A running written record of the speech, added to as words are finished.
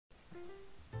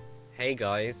Hey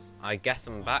guys, I guess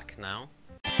I'm back now.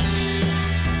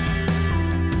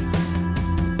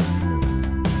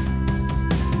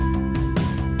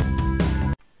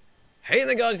 Hey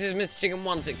there guys, this is Mr.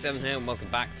 Chicken167 here and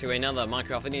welcome back to another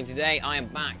Minecraft video. Today I am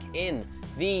back in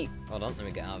the... Hold on, let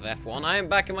me get out of F1. I am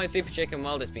back in my Super Chicken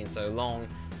world, it's been so long.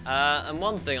 And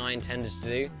one thing I intended to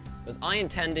do was I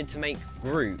intended to make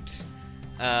Groot.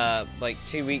 Like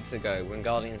 2 weeks ago when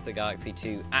Guardians of the Galaxy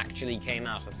 2 actually came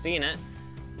out. I've seen it,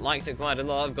 liked it quite a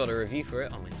lot. I've got a review for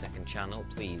it on my second channel.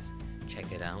 Please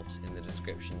check it out in the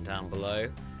description down below.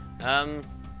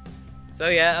 So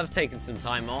yeah, I've taken some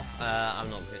time off. I'm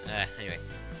not anyway.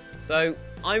 So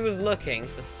I was looking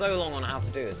for so long on how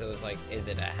to do this. It was like, is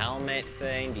it a helmet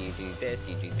thing? Do you do this?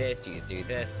 Do you do this? Do you do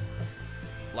this?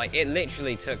 Like, it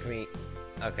literally took me...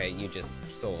 Okay, you just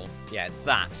saw. Yeah, it's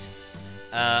that.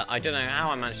 I don't know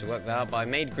how I managed to work that out, but I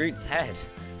made Groot's head.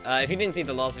 If you didn't see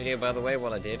the last video, by the way,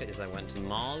 what I did is I went to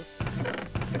Mars.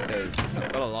 Because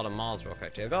I've got a lot of Mars rock,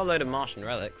 actually. I've got a load of Martian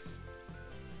relics.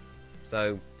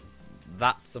 So,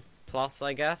 that's a plus,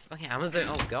 I guess. Okay, Amazon...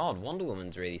 Oh, God, Wonder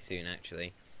Woman's really soon,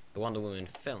 actually. The Wonder Woman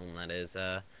film, that is.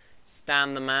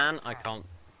 Stan the Man, I can't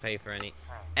pay for any.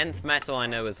 Nth Metal, I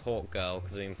know, is Hawk Girl,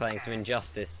 because I've been playing some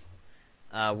Injustice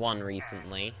 1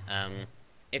 recently.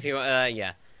 If you...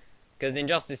 yeah. Because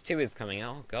Injustice 2 is coming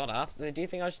out. Oh god, do you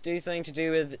think I should do something to do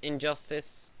with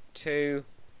Injustice 2?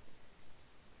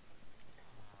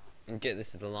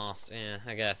 This is the last, yeah,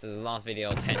 I guess. This is the last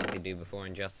video I'll technically do before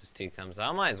Injustice 2 comes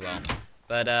out. I might as well.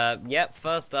 But, yep,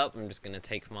 first up, I'm just going to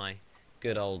take my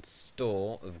good old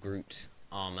store of Groot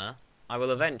armor. I will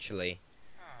eventually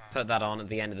put that on at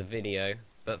the end of the video.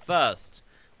 But first,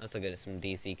 let's look at some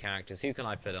DC characters. Who can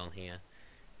I fit on here?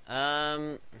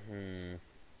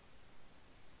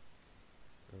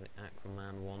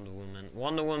 Aquaman, Wonder Woman.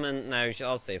 Wonder Woman, no,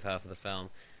 I'll save her for the film.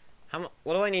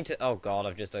 What do I need to... Oh god,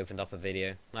 I've just opened up a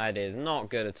video. That is not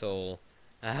good at all.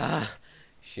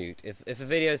 Shoot. If a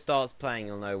video starts playing,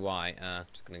 you'll know why.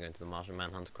 Just gonna go into the Martian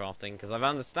Manhunter crafting, because I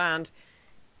understand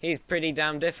he's pretty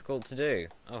damn difficult to do.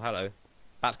 Oh, hello.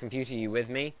 Bat Computer, you with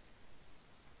me?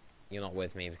 You're not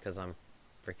with me, because I'm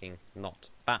freaking not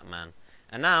Batman.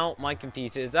 And now, my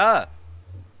computer's...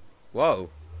 Whoa.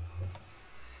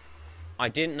 I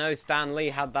didn't know Stan Lee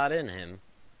had that in him.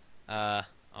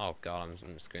 Oh god,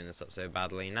 I'm screwing this up so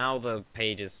badly. Now the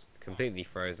page is completely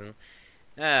frozen.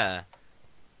 On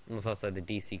the side, the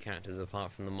DC characters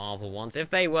apart from the Marvel ones. If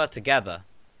they were together,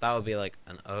 that would be like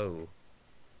an oh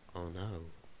no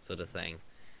sort of thing.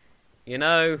 You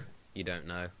know, you don't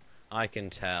know. I can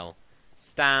tell.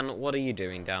 Stan, what are you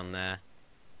doing down there?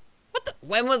 What the?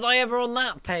 When was I ever on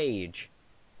that page?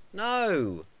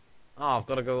 No! Oh, I've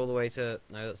got to go all the way to...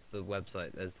 No, that's the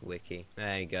website. There's the wiki.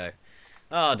 There you go.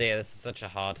 Oh dear, this is such a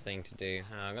hard thing to do.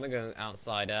 I'm going to go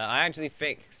outside. I actually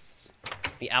fixed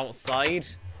the outside,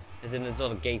 as in a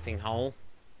sort of gaping hole.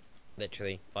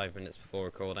 Literally 5 minutes before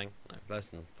recording. No, less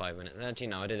than 5 minutes. Actually,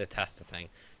 no, I did a tester thing.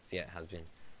 So yeah, it has been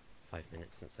 5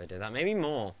 minutes since I did that. Maybe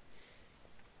more.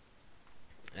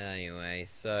 Anyway,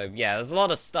 so yeah, there's a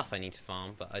lot of stuff I need to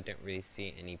farm, but I don't really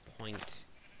see any point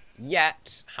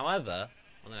yet. However...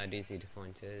 One thing I do see to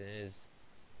point is...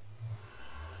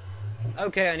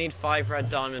 Okay, I need 5 red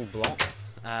diamond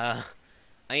blocks. I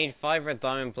need 5 red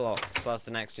diamond blocks plus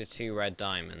an extra 2 red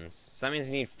diamonds. So that means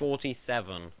I need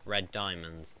 47 red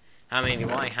diamonds. How many do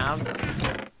I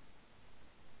have?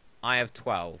 I have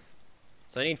 12.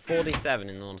 So I need 47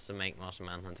 in order to make Martian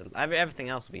Manhunter. Everything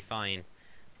else will be fine.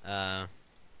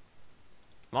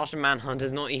 Martian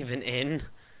Manhunter's not even in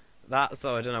that,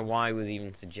 so I don't know why I was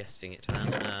even suggesting it to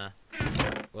them.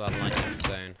 Well, lightning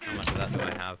stone. How much of that do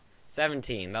I have?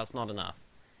 17. That's not enough.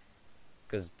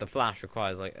 Because the flash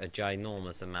requires like a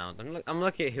ginormous amount. I'm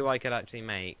looking at who I could actually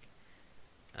make.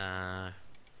 Most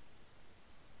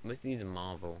of these are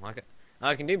Marvel.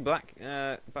 I can do Black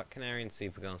Canary and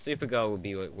Supergirl. Supergirl would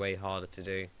be like, way harder to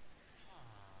do.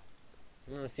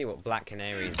 Let's see what Black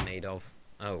Canary is made of.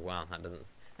 Oh wow, that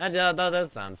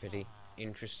does sound pretty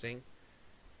interesting.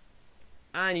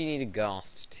 And you need a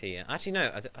ghast tier. Actually,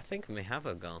 no, I think I may have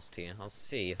a ghast tier. I'll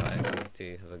see if I actually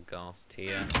do have a ghast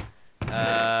tier.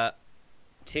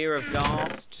 Tier of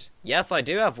ghast. Yes, I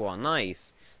do have one.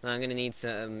 Nice. Now I'm going to need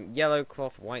some yellow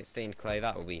cloth, white stained clay.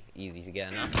 That will be easy to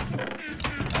get enough.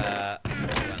 I'll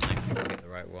get the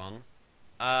right one.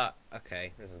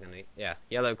 Okay, this is going to be... Yeah,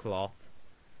 yellow cloth.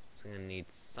 So I'm going to need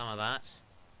some of that.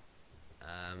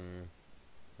 I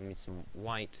need some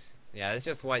white... Yeah, it's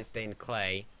just white stained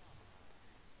clay.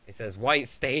 It says white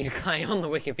stained clay on the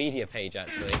Wikipedia page,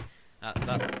 actually.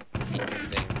 That's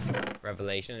interesting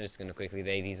revelation. I'm just going to quickly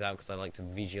lay these out because I like to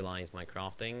visualize my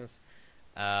craftings.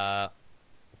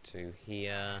 To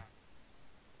here.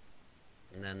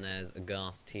 And then there's a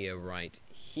gas tier right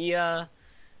here.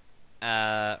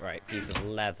 Right, piece of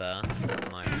leather.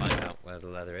 And I find out where the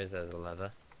leather is. There's the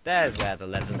leather. There's where the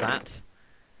leather's at.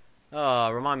 Oh,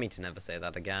 remind me to never say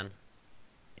that again.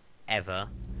 Ever.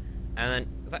 And then,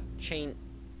 is that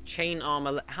chain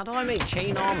armor? How do I make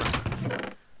chain armor?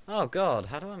 Oh god,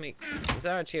 how do I make... Is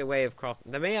there actually a way of crafting...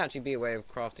 There may actually be a way of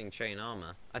crafting chain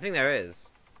armor. I think there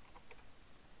is.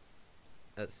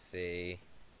 Let's see.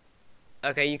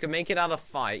 Okay, you can make it out of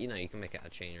fire. You know, you can make it out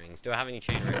of chain rings. Do I have any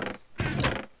chain rings?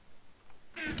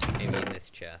 Maybe in this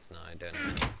chest. No, I don't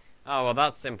have any. Oh, well,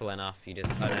 that's simple enough. I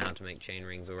know how to make chain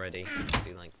rings already. Just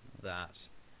do like that.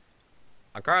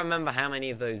 I can't remember how many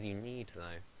of those you need,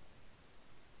 though.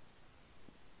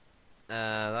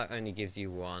 That only gives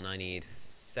you 1. I need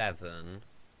 7.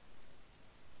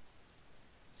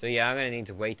 So yeah, I'm going to need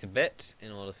to wait a bit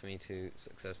in order for me to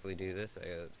successfully do this. So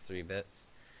that's 3 bits.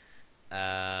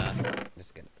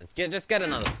 Just get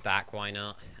another stack. Why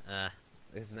not?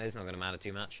 This is not going to matter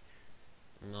too much.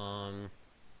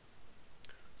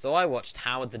 So I watched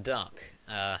Howard the Duck.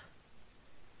 I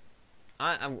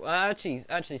actually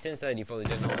since then you probably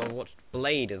don't know. I watched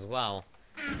Blade as well.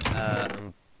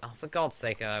 Oh, for God's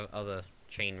sake, I have other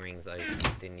chain rings I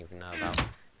didn't even know about.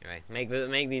 Anyway,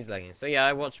 make these leggings. So yeah,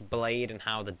 I watched Blade and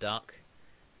Howard the Duck,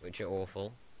 which are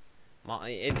awful.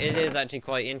 It is actually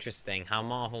quite interesting how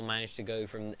Marvel managed to go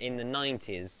from, in the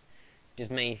 90s,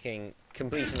 just making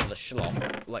complete another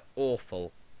schlop, like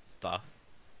awful stuff.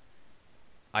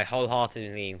 I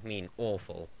wholeheartedly mean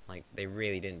awful. Like, they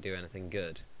really didn't do anything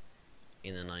good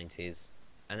in the 90s.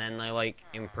 And then they, like,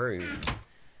 improved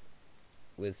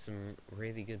with some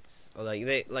really good... It's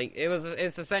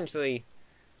essentially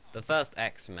the first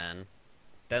X-Men,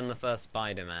 then the first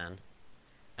Spider-Man,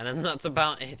 and then that's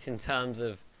about it in terms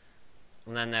of...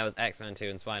 And then there was X-Men 2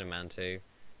 and Spider-Man 2.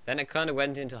 Then it kind of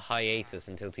went into hiatus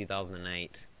until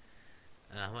 2008.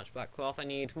 How much black cloth? I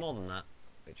need more than that,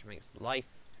 which makes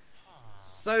life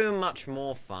so much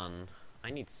more fun. I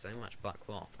need so much black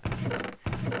cloth, actually.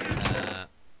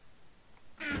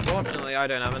 Unfortunately, I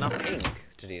don't have enough ink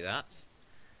to do that.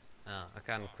 I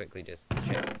can quickly just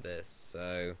check this,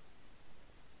 so...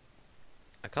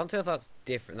 I can't tell if that's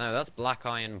different. No, that's black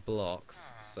iron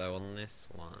blocks, so on this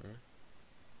one...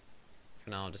 For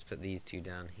now, I'll just put these 2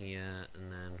 down here,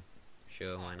 and then...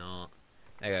 Sure, why not?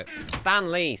 There you go.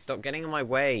 Stan Lee, stop getting in my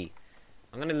way!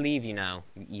 I'm gonna leave you now,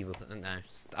 you evil... No,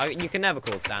 you can never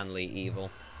call Stan Lee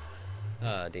evil.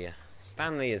 Oh dear.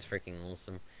 Stan Lee is freaking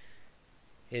awesome.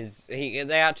 They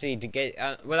actually, to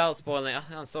get... without spoiling it,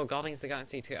 I saw Guardians of the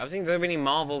Galaxy 2. I've seen so many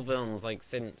Marvel films, like,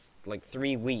 since,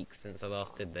 3 weeks since I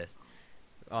last did this.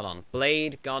 Hold on.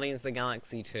 Blade, Guardians of the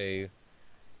Galaxy 2,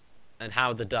 and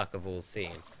Howard the Duck I've all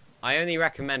seen. I only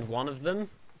recommend one of them,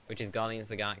 which is Guardians of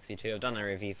the Galaxy 2. I've done a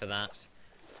review for that.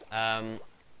 I'm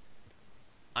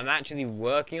actually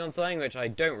working on something which I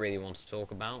don't really want to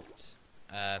talk about,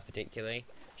 particularly. It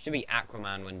should be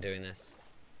Aquaman when doing this,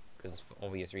 because for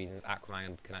obvious reasons,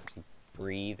 Aquaman can actually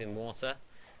breathe in water.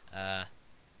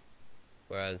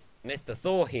 Whereas Mr.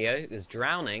 Thor here is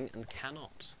drowning and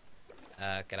cannot.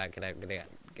 Get out, get out, get out,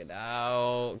 get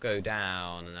out, go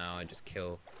down, and now I just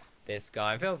kill this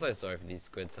guy. I feel so sorry for these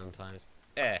squids sometimes.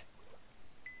 There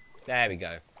we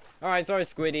go. Alright, sorry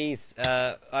squiddies.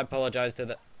 I apologise to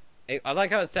the... I like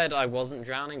how it said I wasn't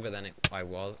drowning, but then I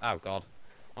was. Oh god.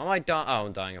 Why am I dying? Oh,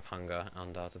 I'm dying of hunger,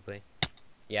 undoubtedly.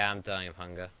 Yeah, I'm dying of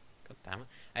hunger. God damn it.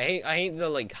 I hate the,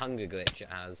 like, hunger glitch it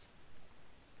has.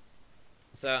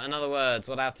 So, in other words,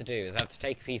 what I have to do is I have to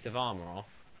take a piece of armour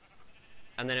off,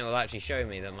 and then it will actually show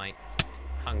me that my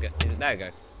hunger... There we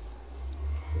go.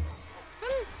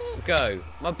 Where did the pork go?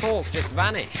 My pork just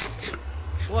vanished.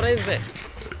 What is this?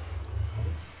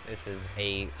 This is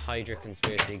a Hydra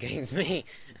conspiracy against me.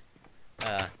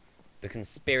 The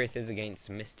conspiracies against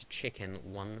Mr. Chicken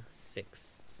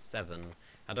 167.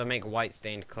 How do I make white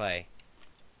stained clay?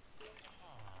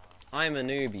 I'm a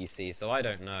noob, you see, so I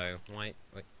don't know. Wait,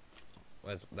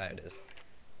 there it is.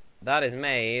 That is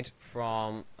made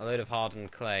from a load of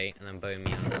hardened clay and then bone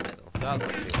meal in the middle. So that's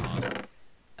not too hard.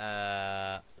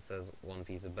 So there's 1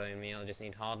 piece of bone meal. I just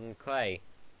need hardened clay.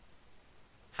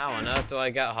 How on earth do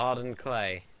I get hardened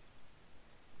clay?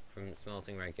 From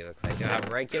smelting regular clay. Do I have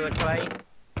regular clay?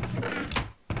 I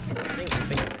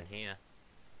think it's in here.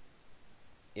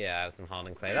 Yeah, I have some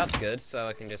hardened clay. That's good, so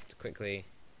I can just quickly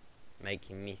make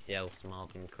myself some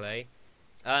hardened clay.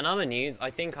 In other news, I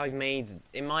think I've made,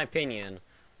 in my opinion,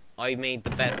 I made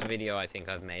the best video I think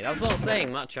I've made. That's not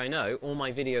saying much, I know. All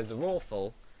my videos are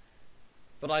awful.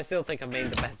 But I still think I've made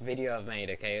the best video I've made,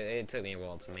 okay? It took me a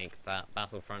while to make that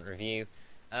Battlefront review.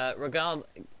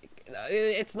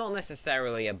 it's not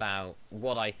necessarily about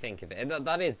what I think of it.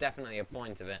 That is definitely a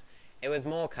point of it. It was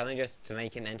more kind of just to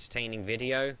make an entertaining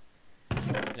video.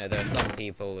 You know, there are some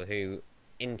people who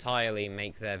entirely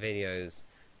make their videos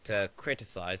to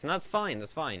criticize, and that's fine.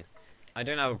 That's fine. I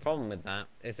don't have a problem with that.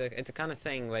 It's a kind of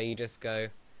thing where you just go,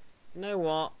 you know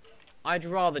what? I'd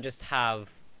rather just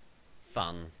have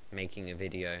fun making a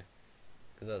video,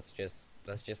 because that's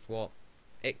just what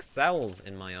excels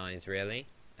in my eyes, really.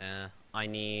 I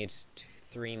need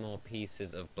 3 more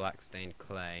pieces of black stained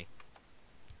clay.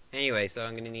 Anyway, so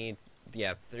I'm gonna need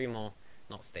 3 more,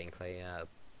 not stained clay,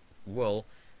 wool.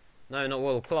 No, not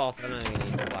wool, cloth. And I'm gonna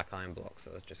need some black iron blocks.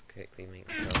 So let's just quickly make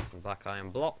myself some black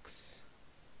iron blocks.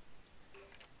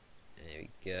 There we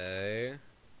go.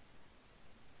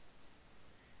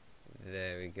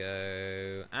 There we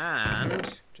go.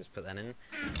 And just put that in.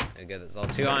 There we go. That's our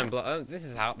 2 iron blocks. Oh, this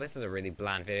is a really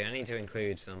bland video. I need to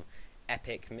include some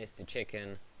epic Mr.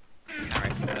 Chicken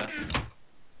character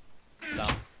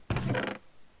stuff.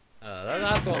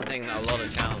 That's one thing that a lot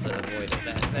of channels are devoid of.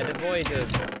 They're devoid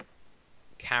of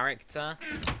character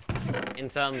in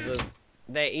terms of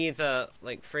they either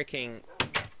freaking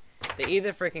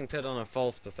put on a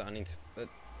false persona. I need to.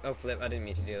 Oh flip! I didn't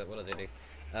mean to do that. What did I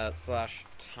do? Slash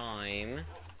time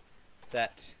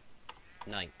set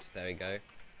night. There we go.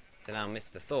 So now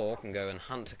Mr. Thor can go and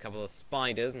hunt a couple of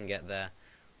spiders and get their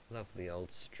lovely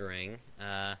old string.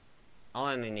 I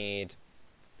only need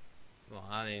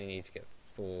to get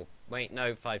 4. Wait,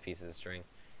 no, 5 pieces of string.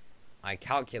 I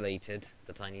calculated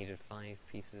that I needed 5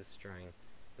 pieces of string.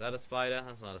 Is that a spider?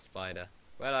 That's not a spider.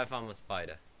 Where did I find my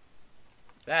spider?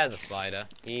 There's a spider.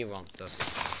 He wants to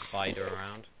spider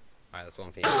around. Alright, that's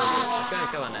 1 piece. Let's go and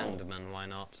kill an enderman, why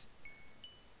not?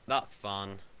 That's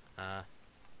fun.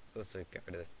 So let's get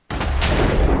rid of this. There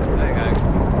we go.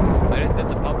 I just did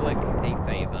the public a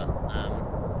favour.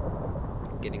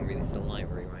 Getting really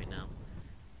salivery right now.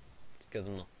 It's because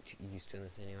I'm not used to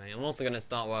this anyway. I'm also going to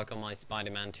start work on my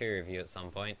Spider-Man 2 review at some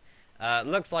point.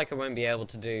 Looks like I won't be able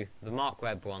to do the Mark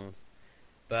Webb ones.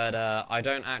 But I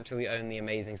don't actually own the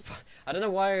Amazing I don't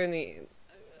know why I own the...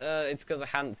 it's because I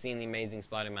hadn't seen the Amazing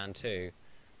Spider-Man 2.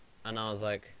 And I was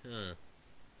like,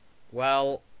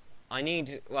 well,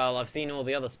 I've seen all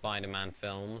the other Spider-Man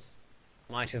films.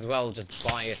 Might as well just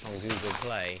buy it on Google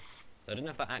Play. So I don't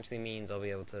know if that actually means I'll be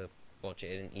able to watch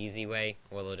it in an easy way,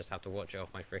 or whether I'll just have to watch it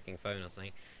off my freaking phone or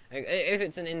something. If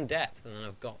it's an in-depth, then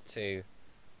I've got to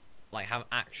have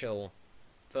actual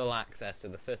full access to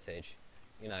the footage.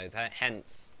 You know,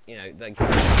 hence, you know,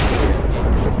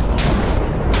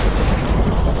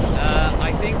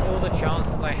 I think all the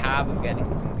chances I have of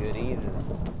getting some goodies is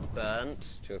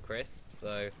burnt to a crisp, so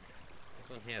there's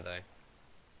one here though.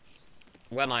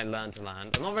 When I learn to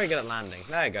land. I'm not very good at landing.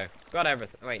 There you go. Got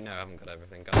everything. Wait, no, I haven't got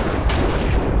everything. Got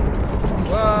everything.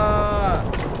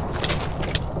 Whoa!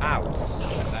 Ow.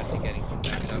 I'm actually getting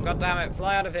damaged. Oh, God damn it.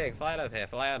 Fly out of here. Fly out of here.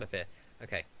 Fly out of here.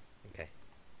 Okay. Okay.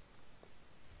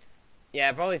 Yeah,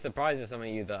 it probably surprises some of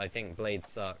you that I think Blade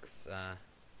sucks.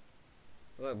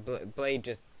 Blade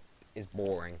just is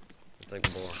boring. It's like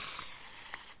boring.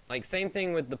 Like, same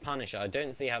thing with the Punisher. I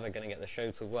don't see how they're going to get the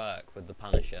show to work with the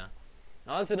Punisher.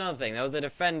 Oh, that's another thing. There was a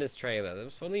Defenders trailer. There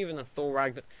was probably even a Thor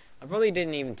Ragnarok. I probably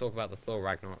didn't even talk about the Thor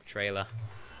Ragnarok trailer.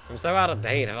 I'm so out of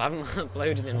date. I haven't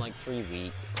uploaded in like 3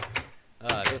 weeks.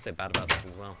 I feel so bad about this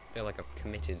as well. I feel like I've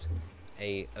committed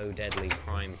a deadly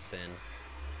crime sin.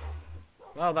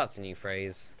 Well, that's a new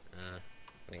phrase.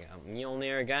 Putting out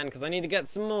Mjolnir again because I need to get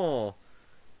some more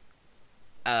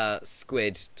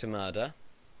squid to murder.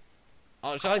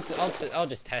 I'll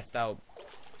just test out.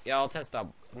 Yeah, I'll test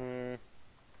out. No,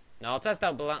 I'll test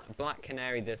out Black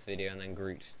Canary this video and then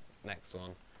Groot next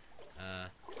one.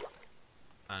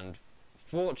 And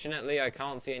fortunately, I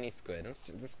can't see any squid.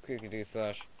 Let's quickly do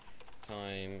slash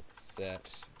time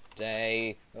set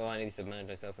day. Oh, I need to submerge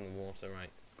myself in the water. Right,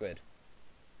 squid.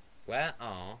 Where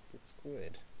are the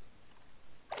squid?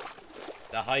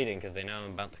 They're hiding because they know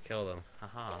I'm about to kill them.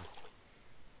 Haha.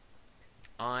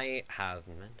 I have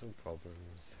mental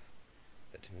problems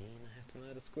that mean I have to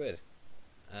murder squid.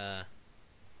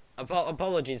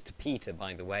 Apologies to Peter,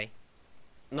 by the way.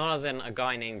 Not as in a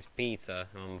guy named Peter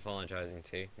who I'm apologizing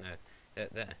to. No,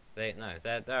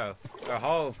 they're a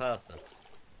horrible person.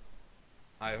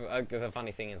 The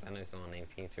funny thing is, I know someone named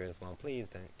Peter as well.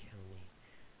 Please don't kill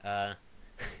me.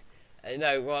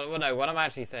 No, what I'm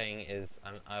actually saying is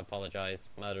I apologize.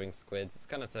 Murdering squids, it's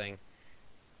kind of thing.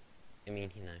 I mean,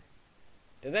 you know.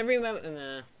 Does everyone...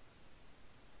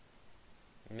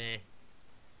 meh.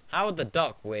 Howard the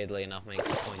Duck, weirdly enough, makes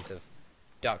a point of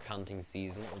duck hunting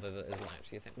season, although that isn't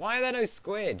actually a thing. Why are there no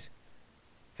squid?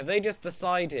 Have they just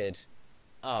decided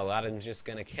Oh, Adam's just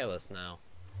gonna kill us now.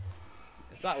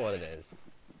 Is that what it is?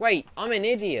 Wait, I'm an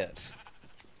idiot.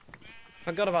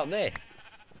 Forgot about this.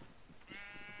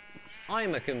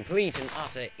 I'm a complete and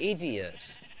utter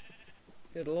idiot.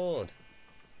 Good lord.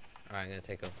 Alright, I'm gonna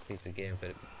take off a piece of gear and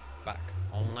put it back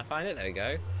on when I find it. There we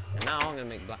go. And now I'm gonna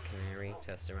make Black Canary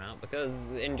test her out,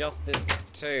 because Injustice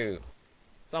 2.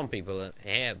 Some people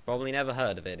here probably never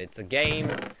heard of it. It's a game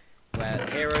where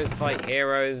heroes fight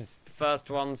heroes. The first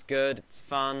one's good, it's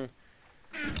fun.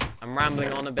 I'm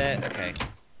rambling on a bit. Okay.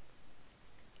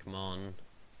 Come on.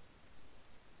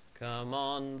 Come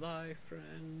on, thy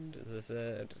friend. Is this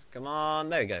it? Come on.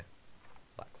 There we go.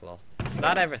 Black cloth. Is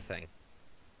that everything?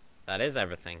 That is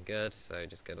everything. Good. So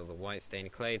just get all the white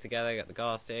stained clay together. Get the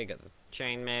gas stick. Get the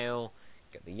chainmail.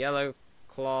 Get the yellow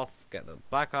cloth. Get the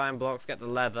black iron blocks. Get the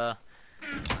leather.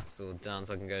 That's all done.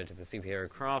 So I can go to the superhero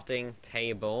crafting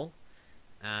table.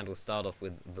 And we'll start off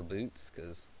with the boots.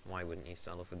 Because why wouldn't you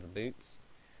start off with the boots?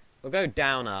 We'll go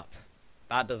down, up.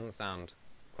 That doesn't sound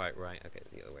quite right. Okay,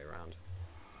 it's the other way around.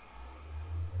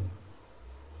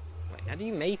 Wait, how do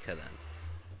you make her then?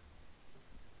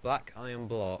 Black iron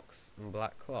blocks and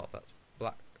black cloth. That's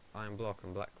black iron block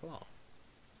and black cloth.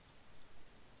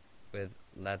 With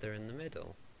leather in the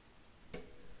middle.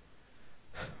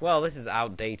 Well, this is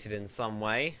outdated in some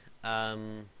way.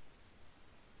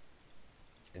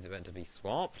 Is it meant to be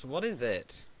swapped? What is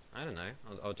it? I don't know.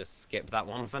 I'll just skip that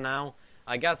one for now.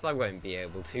 I guess I won't be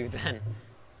able to then.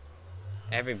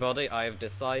 Everybody, I have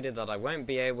decided that I won't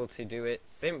be able to do it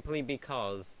simply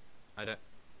because I don't...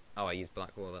 Oh, I used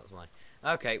black wool, that's why.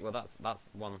 Okay, well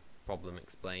that's one problem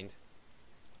explained.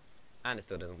 And it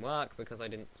still doesn't work because I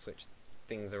didn't switch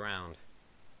things around.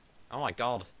 Oh my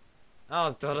god. Oh,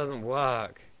 it still doesn't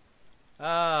work.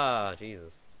 Ah,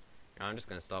 Jesus. I'm just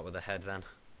going to start with the head then.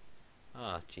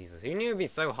 Ah, Jesus. Who knew it would be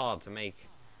so hard to make,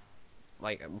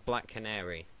 like, a Black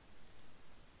Canary?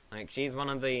 Like, she's one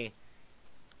of the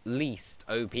least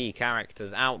OP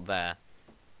characters out there.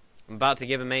 I'm about to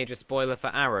give a major spoiler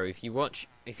for Arrow. If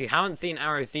you haven't seen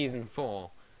Arrow Season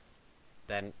 4,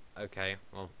 then, okay,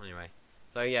 well, anyway.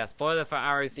 So, yeah, spoiler for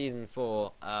Arrow Season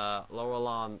 4, Laurel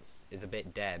Lance is a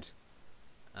bit dead.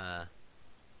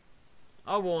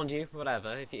 I warned you,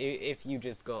 whatever. If you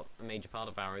just got a major part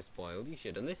of Arrow spoiled, you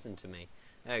should have listened to me.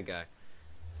 There we go.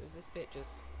 So is this bit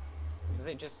just... Does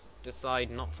it just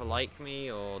decide not to like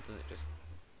me, or does it just...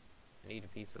 I need a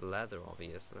piece of leather,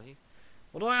 obviously.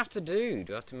 What do I have to do?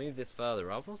 Do I have to move this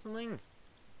further up or something?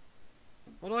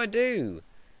 What do I do?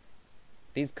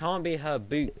 These can't be her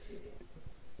boots.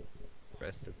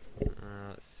 Let's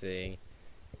see.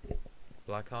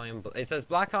 Black iron... It says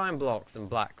black iron blocks and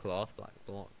black cloth. Black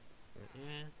block...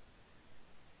 Yeah.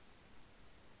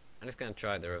 I'm just going to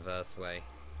try it the reverse way.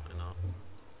 Why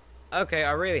not? Okay,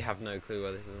 I really have no clue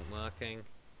why this isn't working.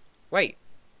 Wait!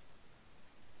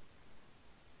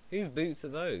 Whose boots are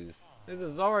those? Those are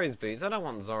Zorro's boots. I don't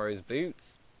want Zorro's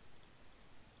boots.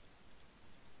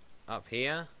 Up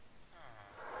here.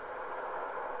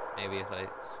 Maybe if I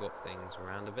swap things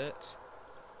around a bit.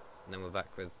 And then we're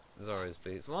back with Zorro's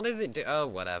boots. What does it do? Oh,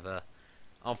 whatever.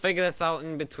 I'll figure this out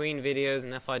in between videos,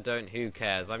 and if I don't, who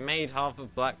cares? I've made half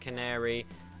of Black Canary,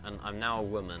 and I'm now a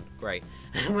woman. Great.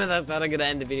 And with that said, I'm going to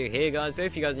end the video here, guys. So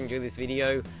if you guys enjoyed this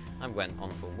video, I went on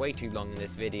for way too long in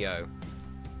this video.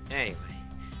 Anyway.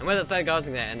 And with that said, guys,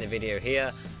 I'm going to end the video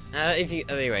here.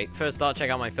 Anyway, first start, check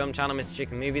out my film channel, Mr.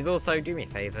 Chicken Movies. Also, do me a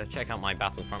favour, check out my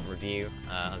Battlefront review.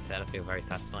 As I said, I feel very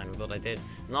satisfied with what I did.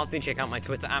 And lastly, check out my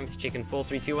Twitter,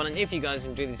 MrChicken4321. And if you guys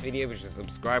enjoyed this video, be sure to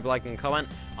subscribe, like, and comment.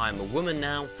 I'm a woman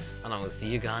now, and I will see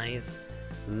you guys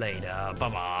later.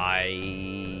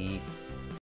 Bye-bye.